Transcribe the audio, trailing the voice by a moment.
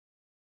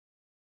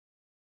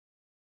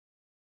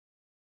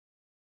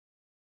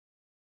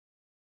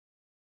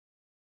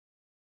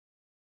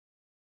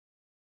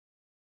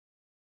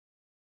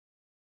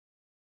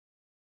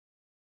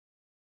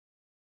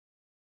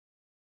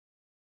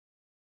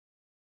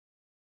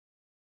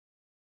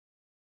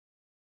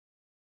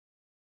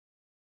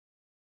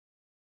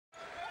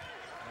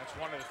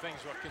one of the things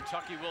what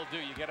Kentucky will do.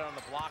 You get it on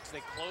the blocks, they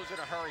close in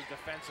a hurry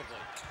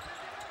defensively.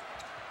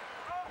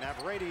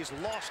 Mavraides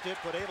lost it,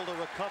 but able to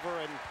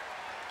recover and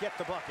get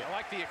the bucket. I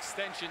like the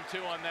extension,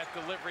 too, on that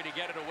delivery to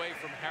get it away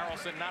from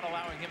Harrelson, not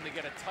allowing him to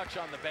get a touch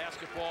on the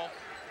basketball.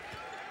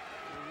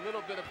 A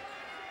little bit of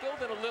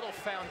building a little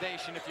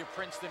foundation if you're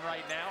Princeton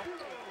right now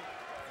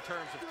in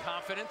terms of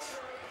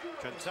confidence.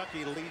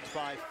 Kentucky leads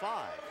by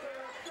 5.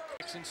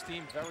 Dixon's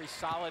team, very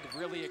solid,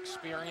 really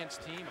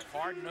experienced team,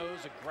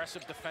 hard-nosed,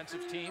 aggressive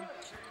defensive team.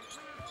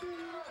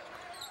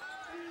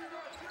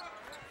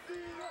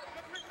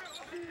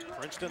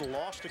 Princeton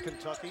lost to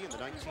Kentucky in the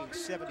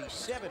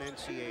 1977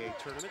 NCAA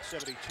Tournament,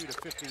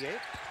 72-58.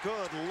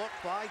 Good look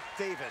by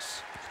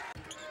Davis.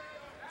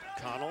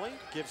 Connolly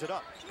gives it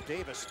up.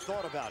 Davis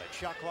thought about it.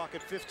 Shot clock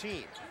at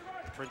 15.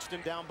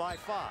 Princeton down by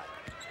 5.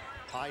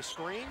 High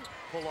screen,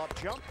 pull-up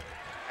jump,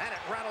 and it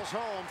rattles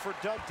home for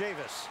Doug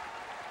Davis.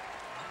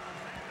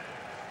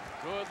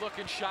 Good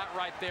looking shot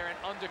right there and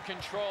under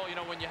control. You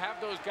know, when you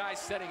have those guys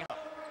setting up.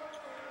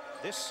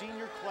 This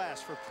senior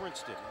class for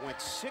Princeton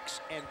went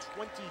 6 and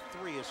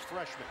 23 as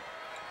freshmen.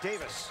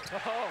 Davis,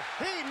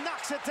 he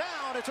knocks it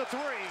down. It's a 3.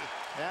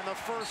 And the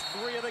first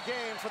 3 of the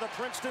game for the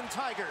Princeton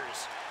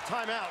Tigers.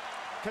 Timeout,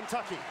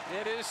 Kentucky.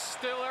 It is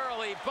still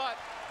early, but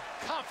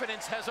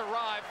confidence has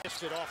arrived.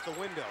 Missed it off the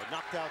window,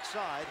 knocked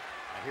outside.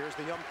 And here's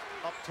the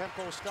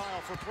up-tempo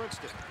style for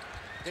Princeton.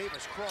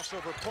 Davis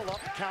crossover pull-up,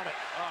 count it.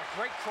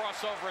 Great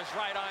crossover, his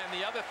right eye. And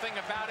the other thing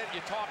about it, we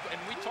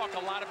talk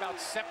a lot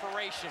about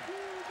separation.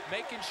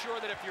 Making sure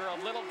that if you're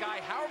a little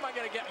guy, how am I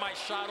going to get my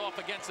shot off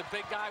against a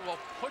big guy? Well,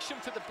 push him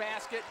to the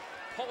basket,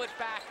 pull it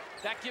back.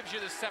 That gives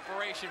you the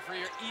separation for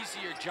your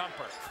easier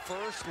jumper.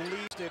 First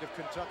lead state of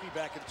Kentucky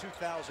back in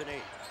 2008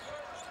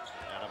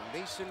 at a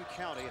Mason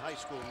County high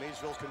school,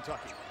 Maysville,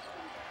 Kentucky.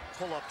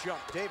 Pull-up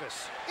jump,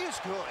 Davis is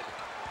good.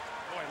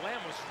 Boy,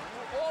 Lamb was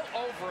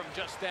all over him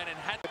just then and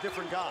had a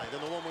different guy than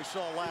the one we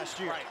saw last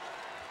year. Right.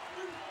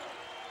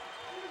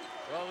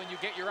 Well, when you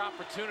get your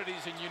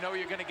opportunities and you know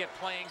you're going to get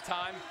playing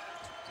time,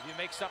 if you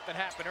make something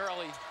happen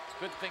early,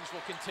 good things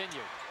will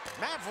continue.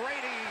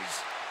 Mavraides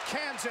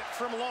cans it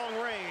from long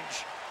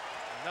range.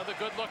 Another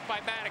good look by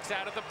Maddox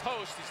out of the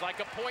post. He's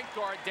like a point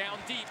guard down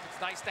deep.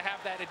 It's nice to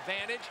have that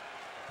advantage.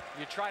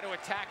 You try to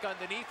attack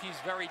underneath. He's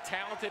very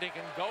talented. He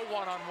can go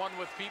one-on-one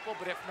with people,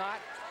 but if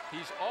not,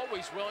 he's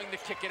always willing to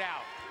kick it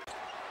out.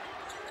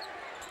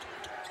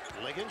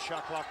 Ligon,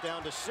 shot clock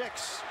down to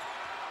 6.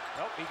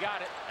 Nope, he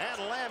got it. And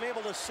Lamb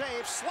able to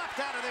save, slapped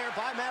out of there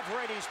by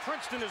Mavraides.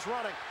 Princeton is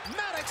running.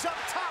 Maddox up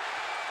top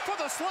for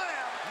the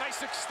slam.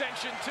 Nice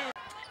extension, too.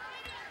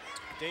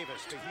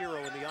 Davis, the hero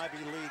in the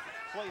Ivy League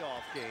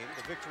playoff game.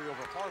 The victory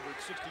over Harvard,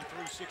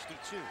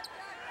 63-62.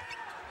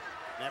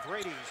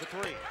 Mavraides, a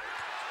 3.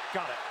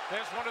 Got it.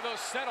 There's one of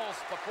those settles,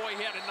 but boy,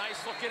 he had a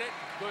nice look at it.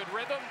 Good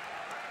rhythm.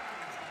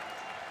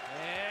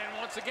 And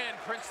once again,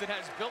 Princeton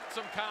has built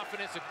some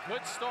confidence, a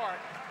good start.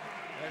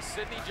 As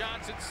Sidney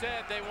Johnson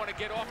said, they want to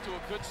get off to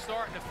a good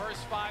start in the first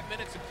 5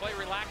 minutes and play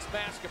relaxed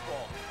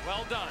basketball.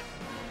 Well done.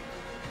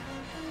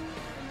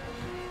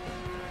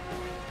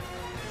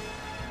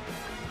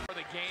 For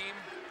the game,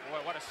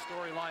 boy, what a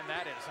storyline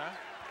that is, huh?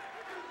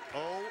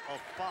 0 of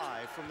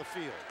 5 from the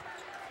field.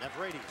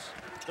 Mavraides,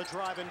 the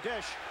drive and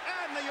dish,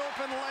 and the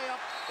open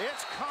layup.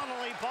 It's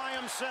Connolly by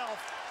himself.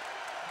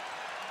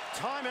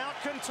 Timeout,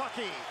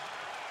 Kentucky.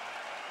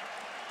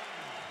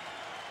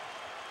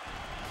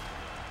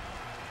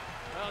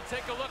 Well,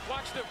 take a look.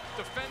 Watch the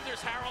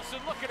defenders.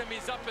 Harrelson, look at him.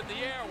 He's up in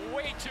the air.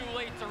 Way too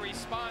late to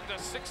respond. A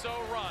 6-0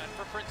 run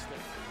for Princeton.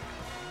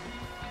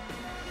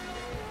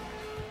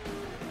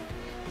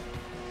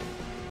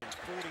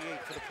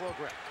 48 for the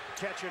program.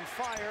 Catch and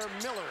fire.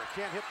 Miller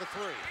can't hit the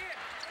 3.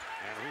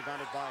 And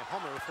rebounded by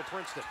Hummer for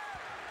Princeton.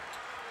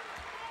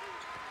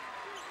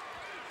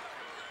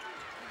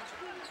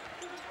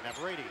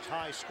 Mavraides,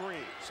 high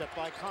screen, set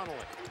by Connolly.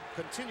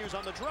 Continues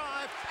on the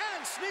drive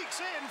and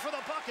sneaks in for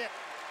the bucket.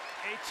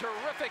 A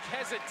terrific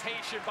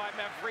hesitation by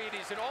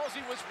Mavraides, and all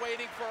he was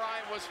waiting for,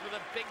 Ryan, was for the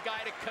big guy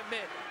to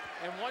commit.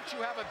 And once you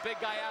have a big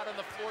guy out on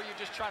the floor, you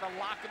just try to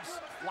lock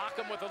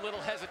him with a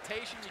little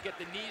hesitation. You get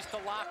the knees to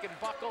lock and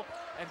buckle,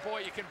 and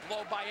boy, you can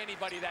blow by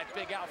anybody that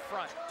big out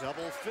front.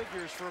 Double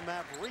figures for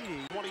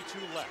Mavraides,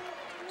 22 left.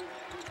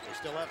 They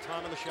still have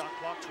time on the shot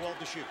clock, 12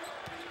 to shoot.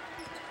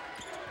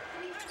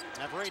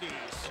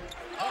 Mavraides,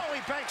 oh, he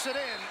banks it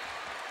in.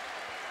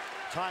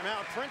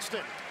 Timeout,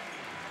 Princeton.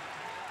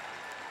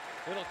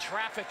 Little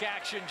traffic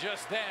action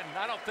just then.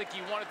 I don't think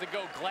he wanted to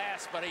go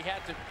glass, but he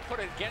had to put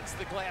it against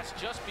the glass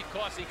just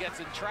because he gets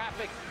in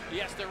traffic. He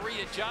has to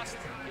readjust.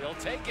 He'll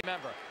take it.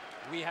 Remember,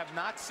 we have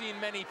not seen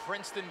many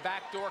Princeton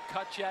backdoor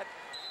cuts yet,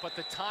 but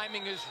the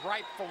timing is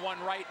ripe for one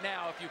right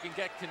now if you can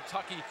get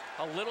Kentucky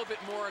a little bit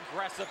more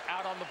aggressive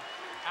out on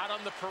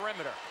the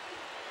perimeter.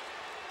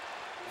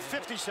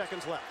 50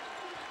 seconds left.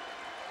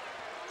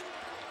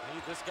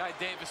 This guy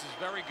Davis is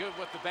very good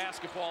with the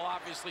basketball,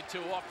 obviously,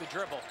 too, off the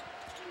dribble.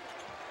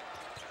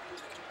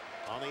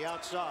 On the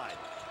outside,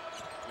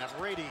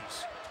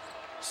 Mavraides,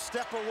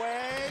 step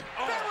away,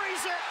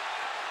 buries it!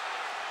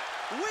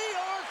 We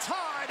are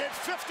tied at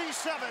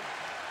 57.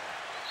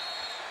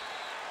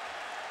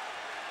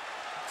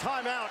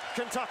 Timeout,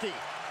 Kentucky.